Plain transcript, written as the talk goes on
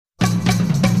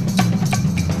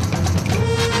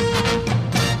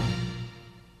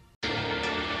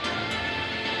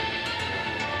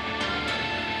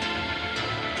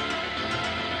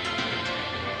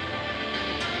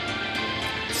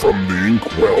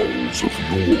inkwells of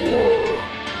yore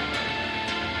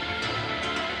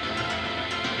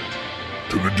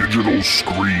to the digital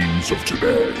screens of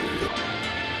today.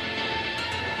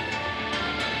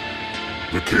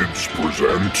 The kids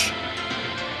present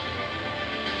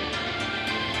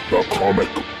the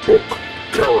comic book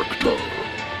character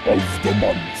of the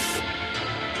month.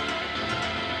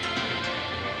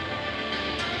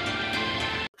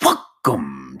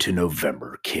 Welcome to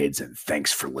November, kids, and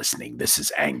thanks for listening. This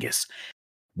is Angus.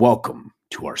 Welcome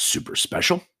to our super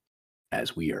special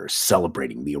as we are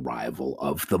celebrating the arrival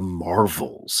of the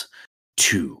Marvels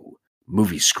to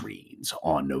movie screens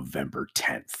on November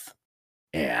 10th.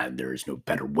 And there is no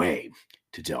better way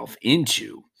to delve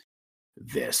into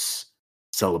this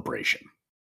celebration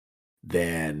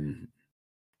than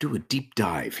do a deep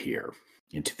dive here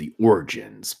into the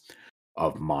origins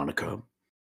of Monica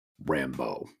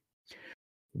Rambeau.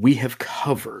 We have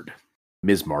covered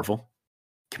Ms. Marvel,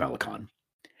 Kamala Khan.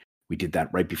 We did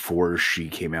that right before she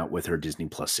came out with her Disney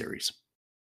Plus series.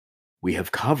 We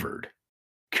have covered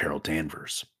Carol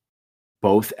Danvers,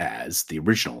 both as the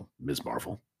original Ms.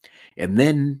 Marvel and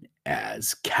then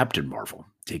as Captain Marvel,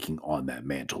 taking on that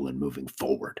mantle and moving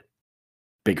forward.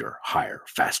 Bigger, higher,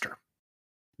 faster.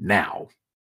 Now,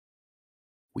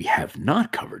 we have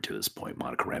not covered to this point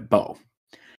Monica Rambeau.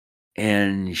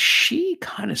 And she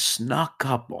kind of snuck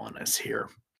up on us here.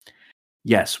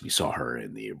 Yes, we saw her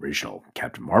in the original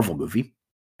Captain Marvel movie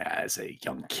as a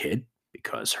young kid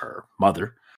because her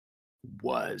mother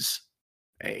was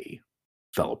a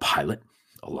fellow pilot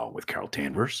along with Carol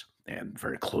Danvers and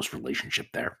very close relationship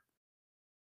there.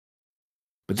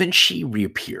 But then she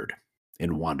reappeared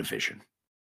in WandaVision.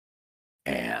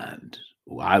 And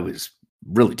I was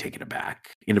really taken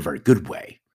aback in a very good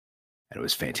way. And it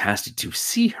was fantastic to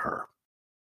see her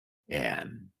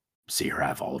and see her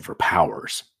have all of her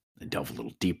powers and delve a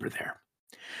little deeper there.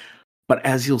 But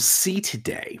as you'll see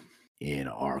today in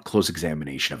our close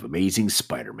examination of Amazing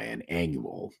Spider-Man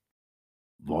Annual,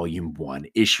 Volume 1,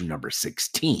 Issue number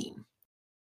 16,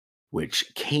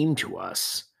 which came to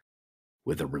us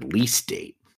with a release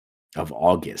date of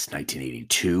August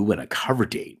 1982 and a cover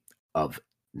date of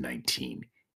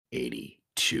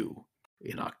 1982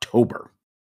 in October.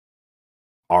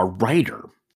 Our writer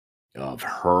of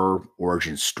her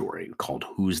origin story called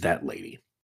Who's That Lady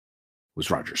was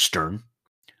Roger Stern.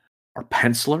 Our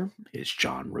penciler is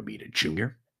John Romita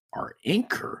Jr. Our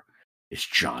inker is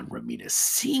John Romita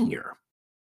Sr.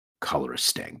 Colorist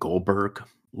Stan Goldberg,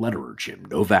 letterer Jim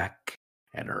Novak,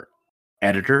 and our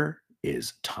editor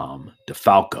is Tom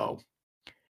DeFalco.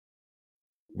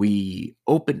 We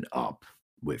open up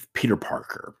with Peter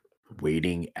Parker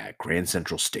waiting at Grand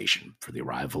Central Station for the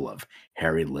arrival of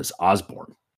Harry and Liz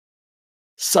Osborn.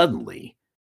 Suddenly,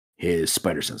 his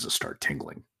spider senses start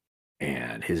tingling,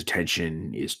 and his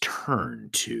attention is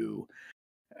turned to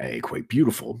a quite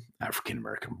beautiful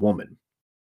African-American woman.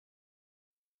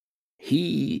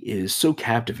 He is so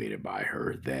captivated by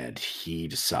her that he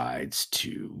decides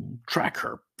to track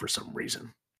her for some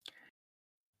reason.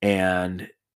 And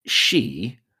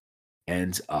she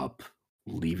ends up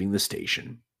leaving the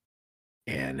station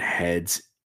and heads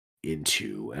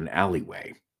into an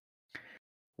alleyway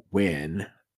when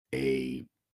a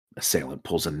assailant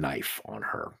pulls a knife on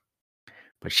her.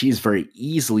 But she is very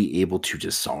easily able to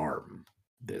disarm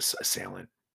this assailant.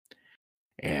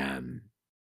 And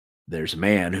there's a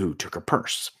man who took her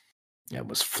purse and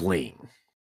was fleeing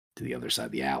to the other side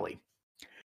of the alley.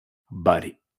 But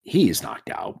he is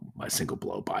knocked out by a single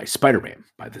blow by Spider-Man.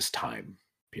 By this time,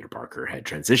 Peter Parker had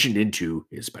transitioned into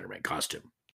his Spider-Man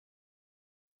costume.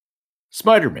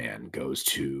 Spider-Man goes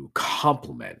to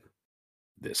compliment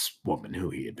this woman who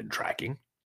he had been tracking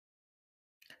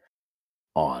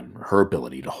on her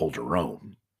ability to hold her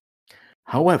own.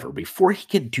 However, before he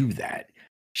can do that,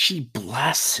 she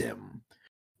blasts him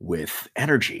with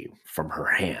energy from her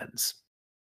hands.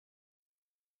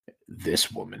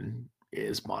 This woman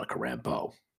is Monica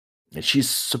Rambeau, and she's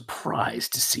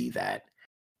surprised to see that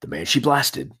the man she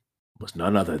blasted was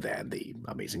none other than the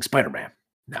Amazing Spider-Man.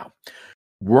 Now,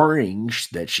 worrying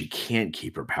that she can't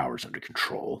keep her powers under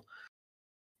control,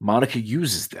 Monica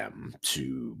uses them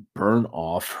to burn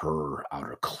off her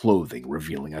outer clothing,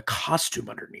 revealing a costume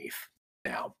underneath.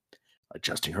 Now,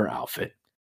 adjusting her outfit,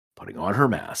 putting on her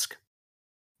mask,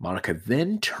 Monica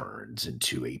then turns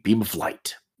into a beam of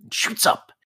light and shoots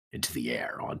up into the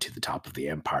air onto the top of the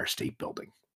Empire State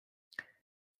Building.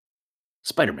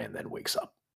 Spider-Man then wakes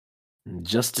up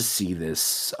just to see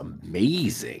this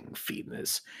amazing feat,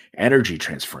 this energy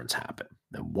transference happen,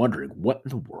 and wondering what in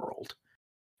the world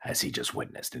has he just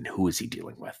witnessed and who is he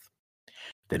dealing with.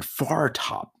 Then far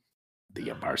atop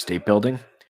the Empire State Building,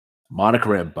 Monica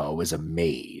Rambeau is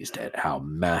amazed at how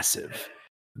massive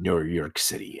New York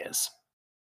City is,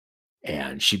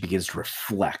 and she begins to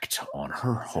reflect on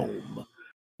her home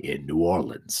in New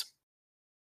Orleans.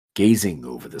 Gazing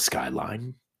over the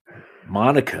skyline,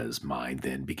 Monica's mind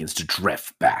then begins to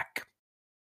drift back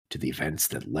to the events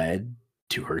that led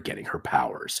to her getting her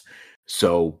powers.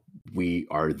 So we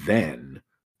are then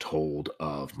told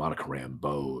of Monica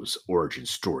Rambeau's origin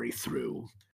story through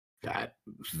that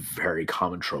very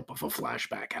common trope of a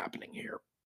flashback happening here.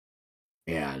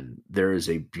 And there is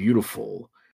a beautiful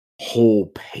whole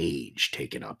page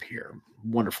taken up here,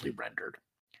 wonderfully rendered.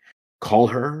 Call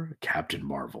her Captain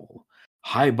Marvel.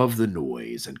 High above the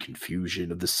noise and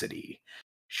confusion of the city,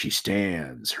 she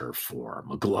stands, her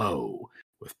form aglow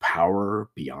with power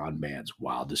beyond man's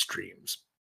wildest dreams.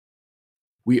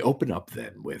 We open up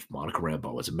then with Monica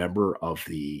Rambeau as a member of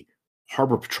the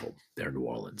Harbor Patrol there in New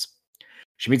Orleans.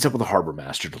 She meets up with the harbor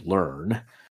master to learn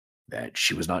that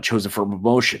she was not chosen for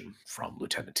promotion from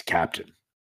lieutenant to captain.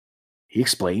 He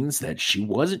explains that she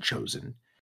wasn't chosen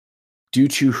due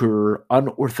to her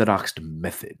unorthodox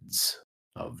methods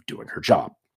of doing her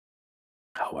job.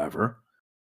 However,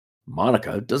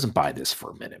 Monica doesn't buy this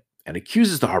for a minute and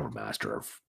accuses the harbor master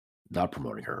of not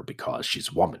promoting her because she's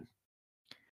a woman.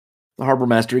 The harbor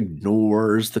master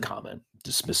ignores the comment,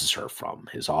 dismisses her from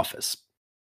his office.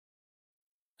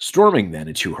 Storming then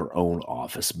into her own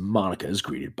office, Monica is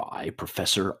greeted by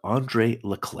Professor Andre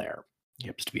Leclerc. He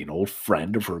happens to be an old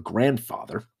friend of her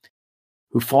grandfather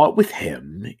who fought with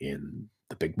him in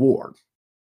the Big War.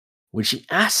 When she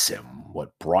asks him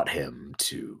what brought him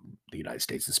to the United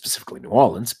States and specifically New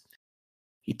Orleans,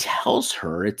 he tells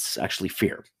her it's actually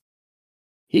fear.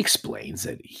 He explains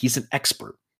that he's an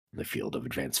expert in the field of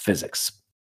advanced physics.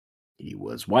 He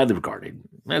was widely regarded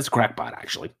as a crackpot,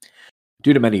 actually,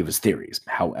 due to many of his theories.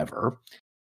 However,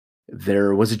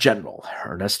 there was a general,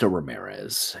 Ernesto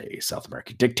Ramirez, a South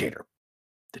American dictator.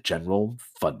 The general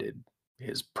funded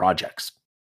his projects,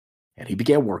 and he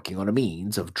began working on a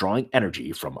means of drawing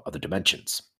energy from other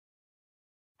dimensions.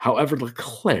 However,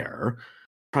 Leclerc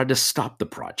tried to stop the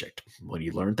project when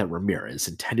he learned that Ramirez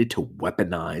intended to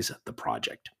weaponize the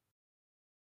project.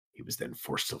 He was then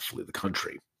forced to flee the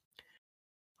country.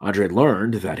 Andre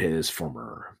learned that his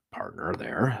former partner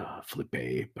there,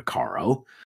 Felipe Beccaro,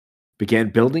 began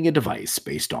building a device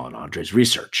based on Andre's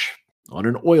research on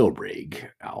an oil rig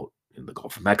out in the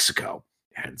Gulf of Mexico.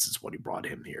 Hence is what he brought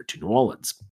him here to New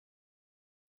Orleans.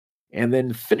 And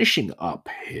then finishing up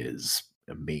his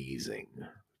amazing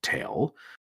tale,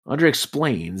 Andre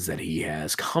explains that he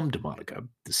has come to Monica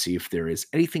to see if there is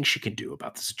anything she can do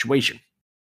about the situation.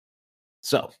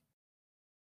 So,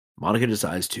 Monica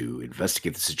decides to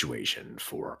investigate the situation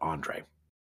for Andre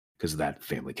because of that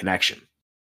family connection.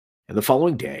 And the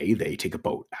following day, they take a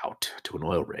boat out to an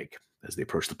oil rig. As they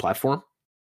approach the platform,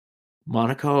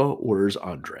 Monica orders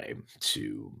Andre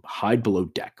to hide below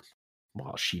deck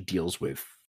while she deals with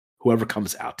whoever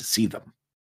comes out to see them.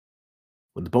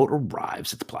 When the boat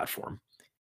arrives at the platform,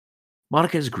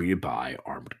 Monica is greeted by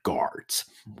armed guards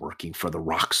working for the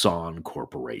Roxxon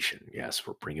Corporation. Yes,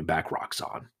 we're bringing back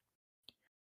Roxxon.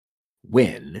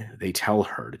 When they tell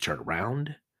her to turn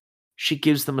around, she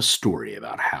gives them a story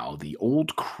about how the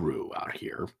old crew out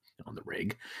here on the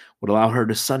rig would allow her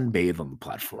to sunbathe on the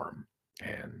platform,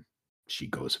 and she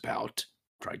goes about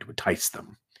trying to entice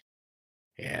them,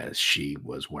 as she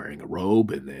was wearing a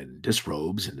robe and then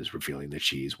disrobes and is revealing that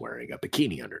she's wearing a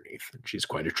bikini underneath, and she's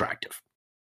quite attractive.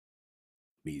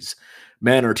 These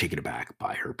men are taken aback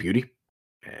by her beauty,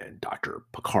 and Dr.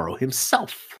 Beccaro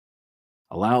himself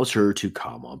allows her to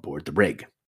come on board the rig,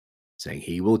 saying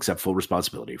he will accept full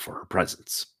responsibility for her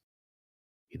presence.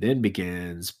 He then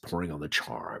begins pouring on the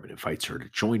charm and invites her to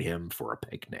join him for a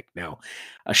picnic. Now,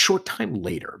 a short time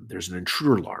later, there's an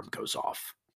intruder alarm goes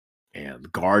off, and the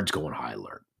guards go on high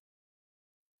alert.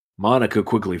 Monica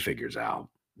quickly figures out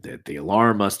that the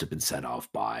alarm must have been set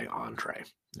off by Andre.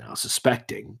 Now,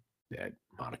 suspecting that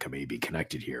Monica may be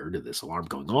connected here to this alarm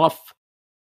going off,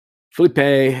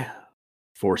 Felipe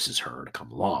forces her to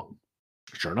come along.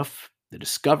 Sure enough, they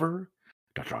discover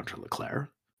Dr. Andre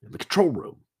Leclerc in the control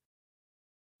room.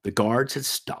 The guards had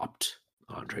stopped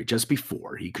Andre just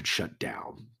before he could shut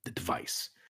down the device.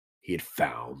 He had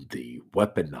found the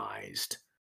weaponized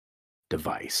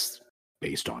device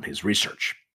based on his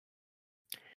research.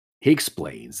 He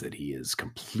explains that he has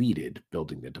completed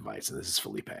building the device, and this is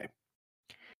Felipe,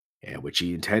 and which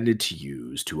he intended to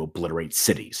use to obliterate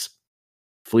cities.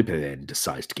 Felipe then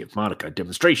decides to give Monica a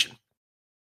demonstration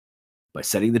by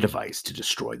setting the device to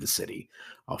destroy the city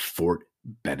of Fort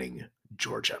Benning,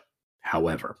 Georgia.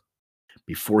 However,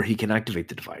 before he can activate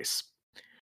the device,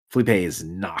 Felipe is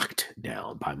knocked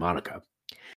down by Monica.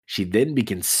 She then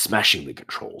begins smashing the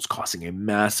controls, causing a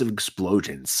massive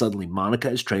explosion. Suddenly, Monica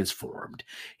is transformed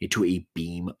into a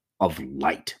beam of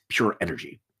light, pure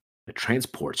energy, that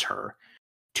transports her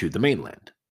to the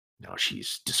mainland. Now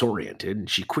she's disoriented and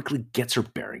she quickly gets her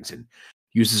bearings and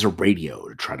uses a radio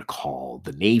to try to call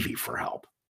the Navy for help,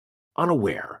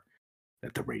 unaware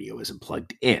that the radio isn't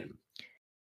plugged in.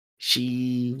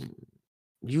 She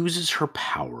uses her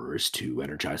powers to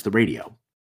energize the radio.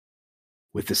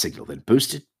 With the signal then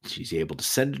boosted, she's able to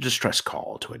send a distress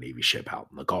call to a Navy ship out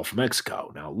in the Gulf of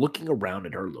Mexico. Now, looking around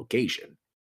at her location,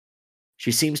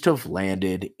 she seems to have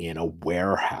landed in a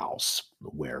warehouse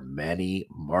where many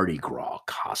Mardi Gras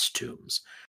costumes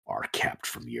are kept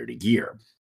from year to year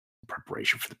in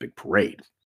preparation for the big parade.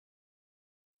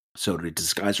 So, to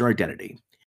disguise her identity,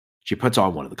 she puts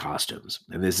on one of the costumes,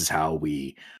 and this is how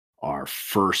we are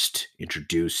first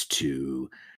introduced to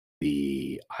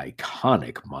the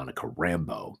iconic Monica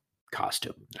Rambeau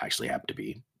costume. It actually happened to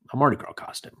be a Mardi Gras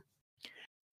costume.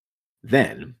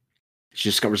 Then she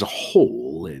discovers a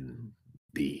hole in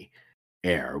the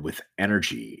air with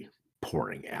energy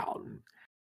pouring out.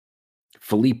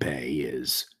 Felipe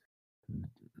is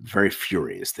very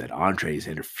furious that Andre has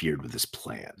interfered with his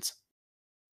plans.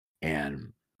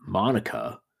 And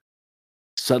Monica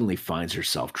suddenly finds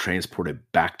herself transported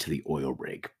back to the oil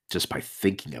rig just by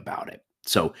thinking about it.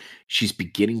 So she's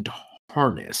beginning to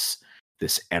harness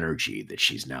this energy that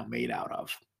she's now made out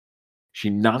of. She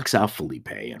knocks out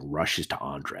Felipe and rushes to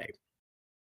Andre.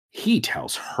 He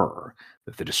tells her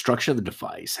that the destruction of the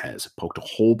device has poked a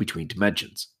hole between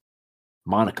dimensions.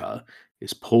 Monica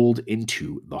is pulled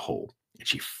into the hole, and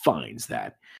she finds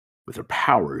that with her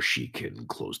powers, she can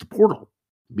close the portal.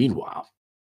 Meanwhile,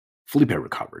 Felipe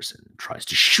recovers and tries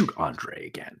to shoot Andre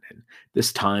again, and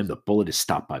this time the bullet is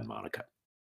stopped by Monica,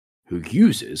 who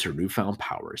uses her newfound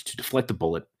powers to deflect the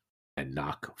bullet and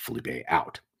knock Felipe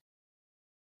out.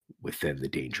 With then the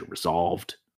danger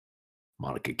resolved,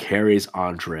 Monica carries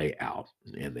Andre out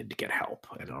and then to get help.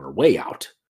 And on her way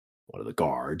out, one of the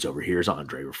guards overhears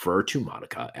Andre refer to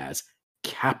Monica as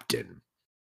Captain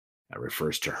and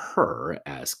refers to her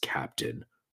as Captain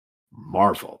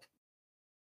Marvel.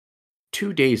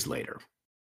 2 days later,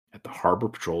 at the Harbor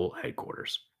Patrol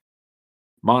headquarters,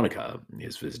 Monica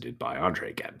is visited by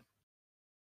Andre again.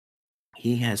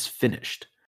 He has finished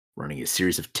running a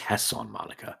series of tests on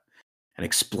Monica and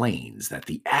explains that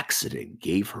the accident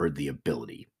gave her the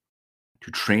ability to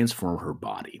transform her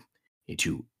body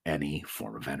into any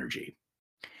form of energy.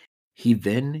 He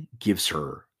then gives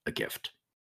her a gift,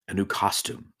 a new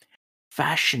costume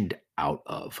fashioned out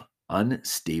of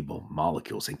unstable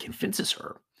molecules, and convinces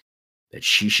her that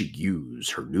she should use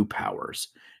her new powers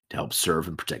to help serve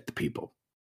and protect the people.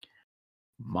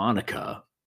 Monica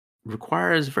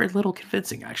requires very little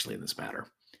convincing, actually, in this matter.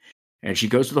 And she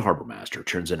goes to the harbor master,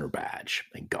 turns in her badge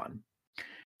and gun,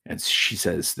 and she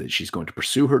says that she's going to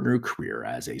pursue her new career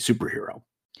as a superhero,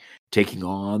 taking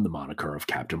on the moniker of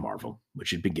Captain Marvel,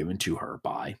 which had been given to her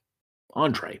by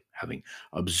Andre, having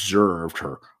observed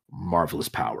her marvelous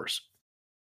powers.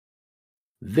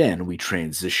 Then we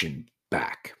transition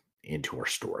back into our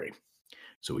story.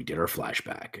 So we did our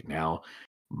flashback. Now,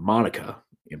 Monica,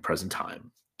 in present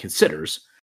time, considers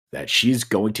that she's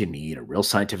going to need a real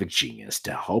scientific genius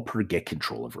to help her get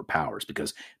control of her powers,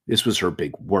 because this was her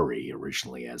big worry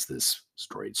originally as this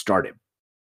story had started.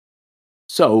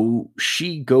 So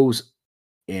she goes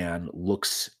and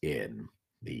looks in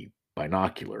the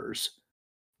binoculars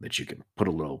that you can put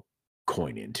a little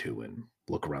coin into and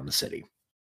look around the city.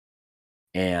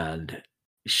 And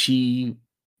she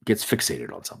gets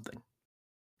fixated on something.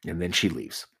 And then she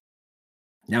leaves.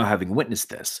 Now, having witnessed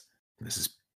this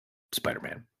is Spider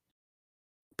Man.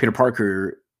 Peter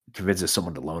Parker convinces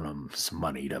someone to loan him some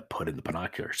money to put in the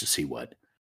binoculars to see what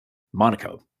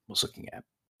Monica was looking at.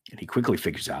 And he quickly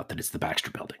figures out that it's the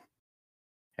Baxter building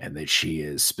and that she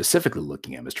is specifically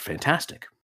looking at Mr. Fantastic,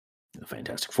 the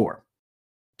Fantastic Four,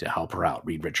 to help her out,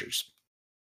 Reed Richards.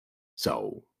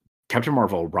 So Captain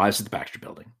Marvel arrives at the Baxter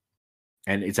building,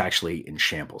 and it's actually in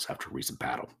shambles after a recent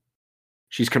battle.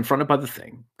 She's confronted by the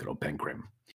Thing, good old Ben Grimm,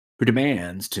 who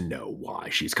demands to know why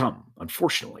she's come.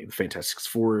 Unfortunately, the Fantastic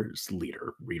Four's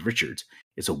leader, Reed Richards,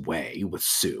 is away with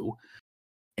Sue,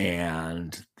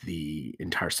 and the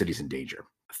entire city's in danger.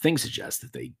 The Thing suggests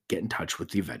that they get in touch with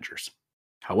the Avengers.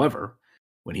 However,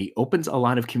 when he opens a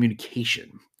line of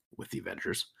communication with the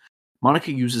Avengers,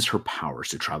 Monica uses her powers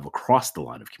to travel across the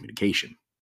line of communication.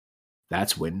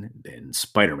 That's when then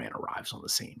Spider-Man arrives on the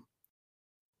scene.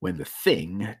 When the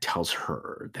Thing tells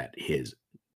her that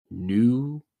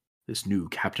this new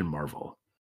Captain Marvel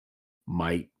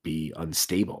might be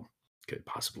unstable could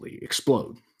possibly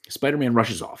explode. Spider Man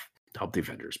rushes off to help the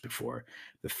Avengers before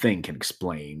the Thing can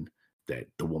explain that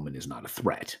the woman is not a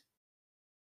threat.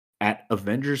 At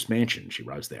Avengers Mansion, she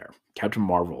arrives there. Captain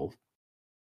Marvel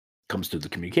comes through the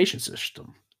communication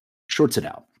system, shorts it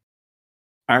out.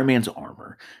 Iron Man's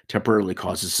armor temporarily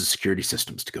causes the security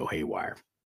systems to go haywire.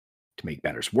 To make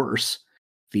matters worse,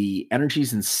 the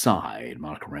energies inside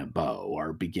Monica Rambeau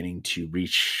are beginning to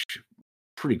reach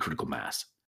pretty critical mass.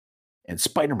 And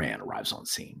Spider Man arrives on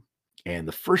scene. And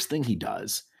the first thing he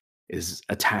does is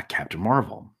attack Captain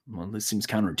Marvel. Well, this seems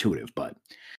counterintuitive, but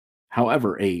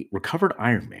however, a recovered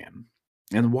Iron Man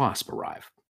and the Wasp arrive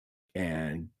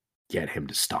and get him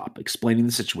to stop, explaining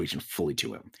the situation fully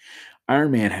to him.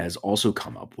 Iron Man has also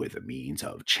come up with a means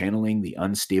of channeling the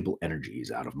unstable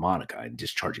energies out of Monica and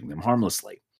discharging them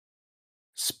harmlessly.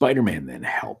 Spider Man then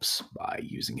helps by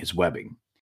using his webbing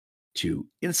to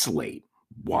insulate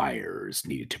wires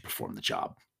needed to perform the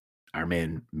job. Iron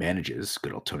Man manages,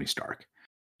 good old Tony Stark,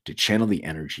 to channel the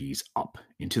energies up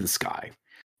into the sky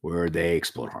where they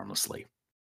explode harmlessly.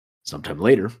 Sometime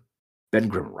later, Ben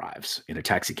Grimm arrives in a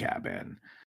taxicab and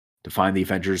to find the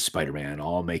Avengers, Spider Man,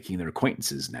 all making their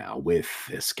acquaintances now with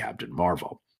this Captain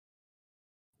Marvel.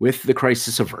 With the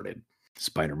crisis averted,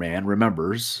 Spider Man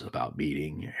remembers about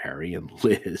meeting Harry and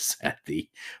Liz at the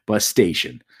bus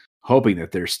station, hoping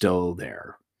that they're still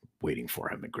there waiting for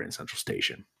him at Grand Central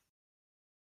Station.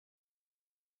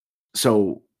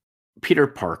 So, Peter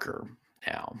Parker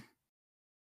now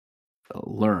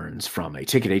learns from a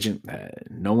ticket agent that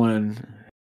no one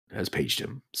has paged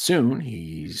him. Soon,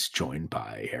 he's joined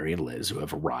by Harry and Liz, who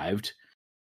have arrived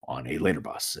on a later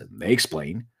bus, and they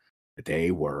explain that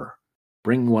they were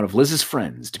bringing one of Liz's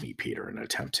friends to meet Peter in an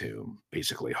attempt to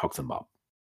basically hook them up.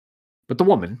 But the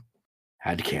woman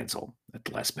had to cancel at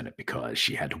the last minute because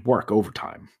she had to work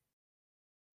overtime.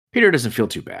 Peter doesn't feel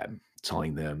too bad,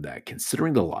 telling them that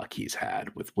considering the luck he's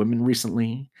had with women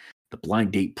recently, the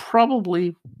blind date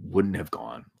probably wouldn't have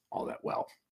gone all that well.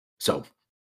 So,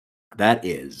 that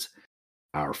is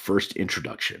our first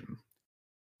introduction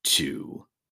to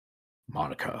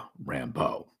Monica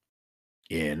Rambeau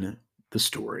in the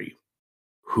story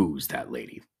Who's That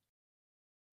Lady?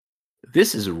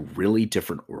 This is a really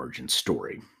different origin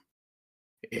story.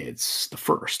 It's the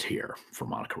first here for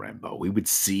Monica Rambeau. We would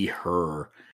see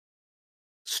her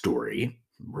story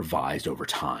revised over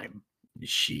time.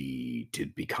 She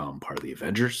did become part of the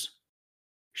Avengers.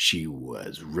 She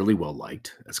was really well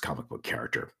liked as a comic book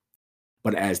character.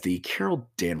 But as the Carol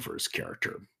Danvers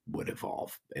character would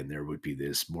evolve, and there would be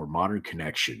this more modern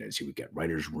connection as you would get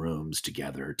writers' rooms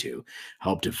together to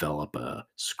help develop a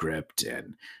script,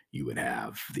 and you would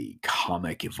have the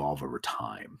comic evolve over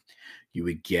time. You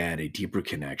would get a deeper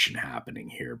connection happening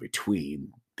here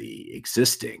between the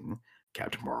existing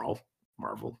Captain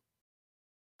Marvel,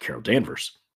 Carol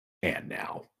Danvers, and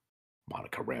now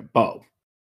Monica Rambeau,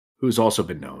 who's also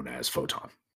been known as Photon.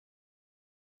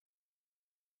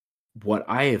 What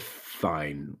I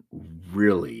find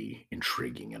really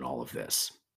intriguing in all of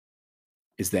this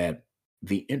is that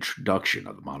the introduction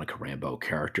of the Monica Rambeau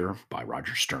character by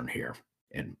Roger Stern here,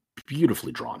 and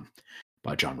beautifully drawn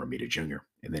by John Romita Jr.,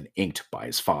 and then inked by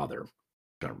his father,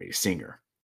 John Romita Sr.,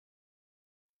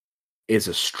 is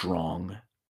a strong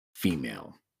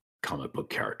female comic book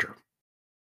character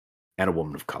and a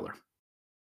woman of color.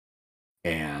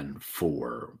 And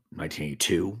for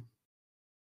 1982,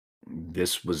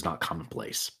 this was not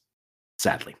commonplace.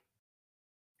 Sadly.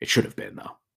 It should have been,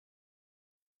 though.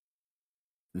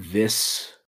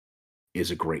 This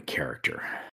is a great character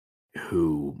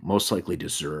who most likely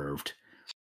deserved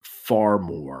far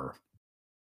more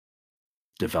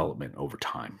development over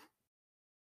time.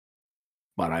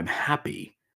 But I'm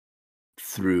happy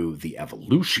through the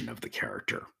evolution of the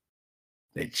character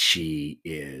that she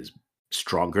is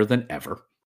stronger than ever.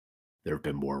 There have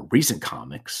been more recent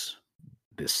comics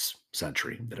this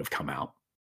century that have come out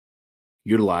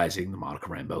utilizing the Monica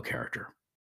Rambeau character.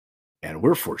 And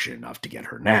we're fortunate enough to get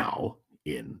her now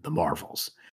in the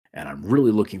Marvels. And I'm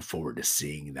really looking forward to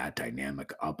seeing that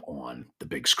dynamic up on the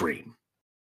big screen.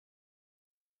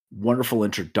 Wonderful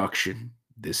introduction.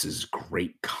 This is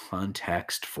great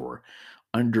context for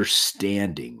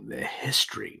understanding the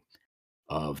history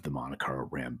of the Monica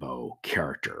Rambeau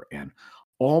character. And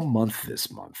all month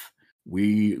this month,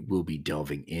 we will be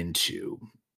delving into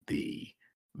the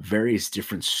various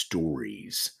different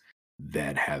stories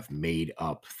that have made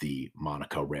up the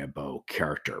Monica Rambeau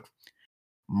character.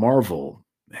 Marvel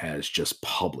has just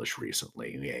published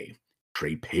recently a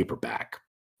trade paperback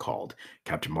called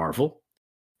Captain Marvel,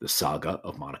 The Saga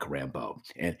of Monica Rambeau.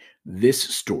 And this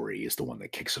story is the one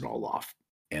that kicks it all off.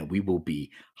 And we will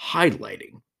be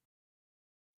highlighting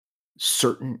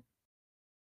certain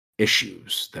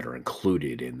issues that are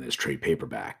included in this trade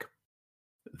paperback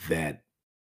that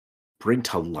bring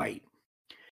to light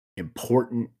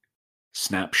important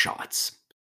snapshots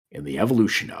in the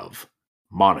evolution of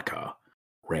Monica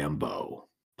Rambeau.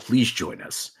 Please join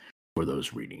us for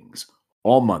those readings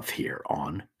all month here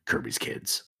on Kirby's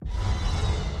Kids.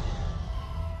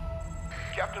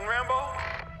 Captain Rambeau?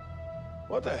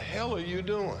 What the hell are you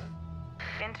doing?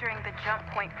 Entering the jump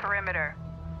point perimeter.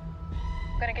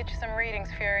 I'm gonna get you some readings,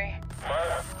 Fury.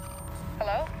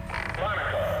 Hello?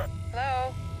 Monica!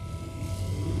 Hello?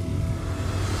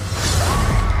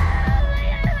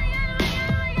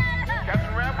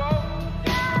 Captain Rambeau?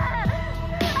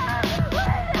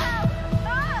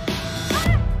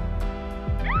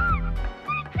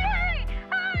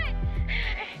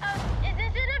 Is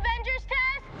this an Avengers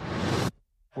test?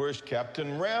 Where's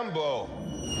Captain Rambeau?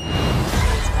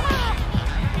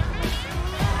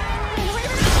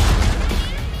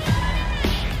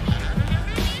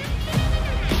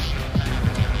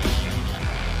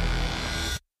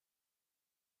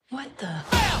 What the?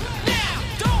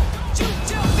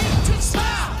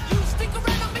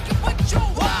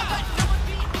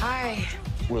 Hi.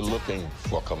 We're looking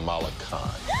for Kamala Khan.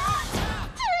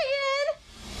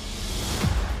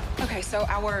 Okay, so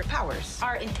our powers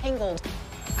are entangled.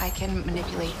 I can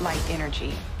manipulate light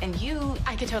energy. And you...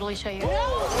 I could totally show you.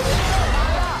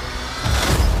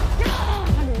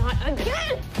 Not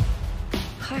again!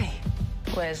 Hi.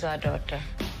 Where's our daughter?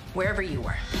 Wherever you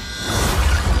were.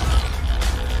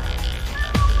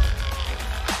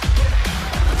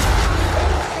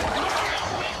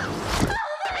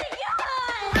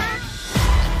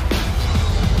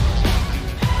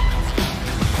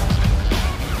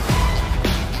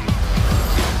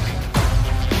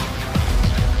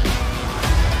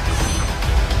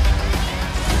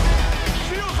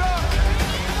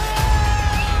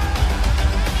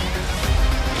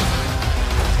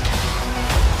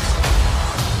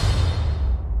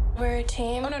 We're a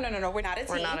team. Oh, no, we're not a team.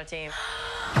 We're not a team.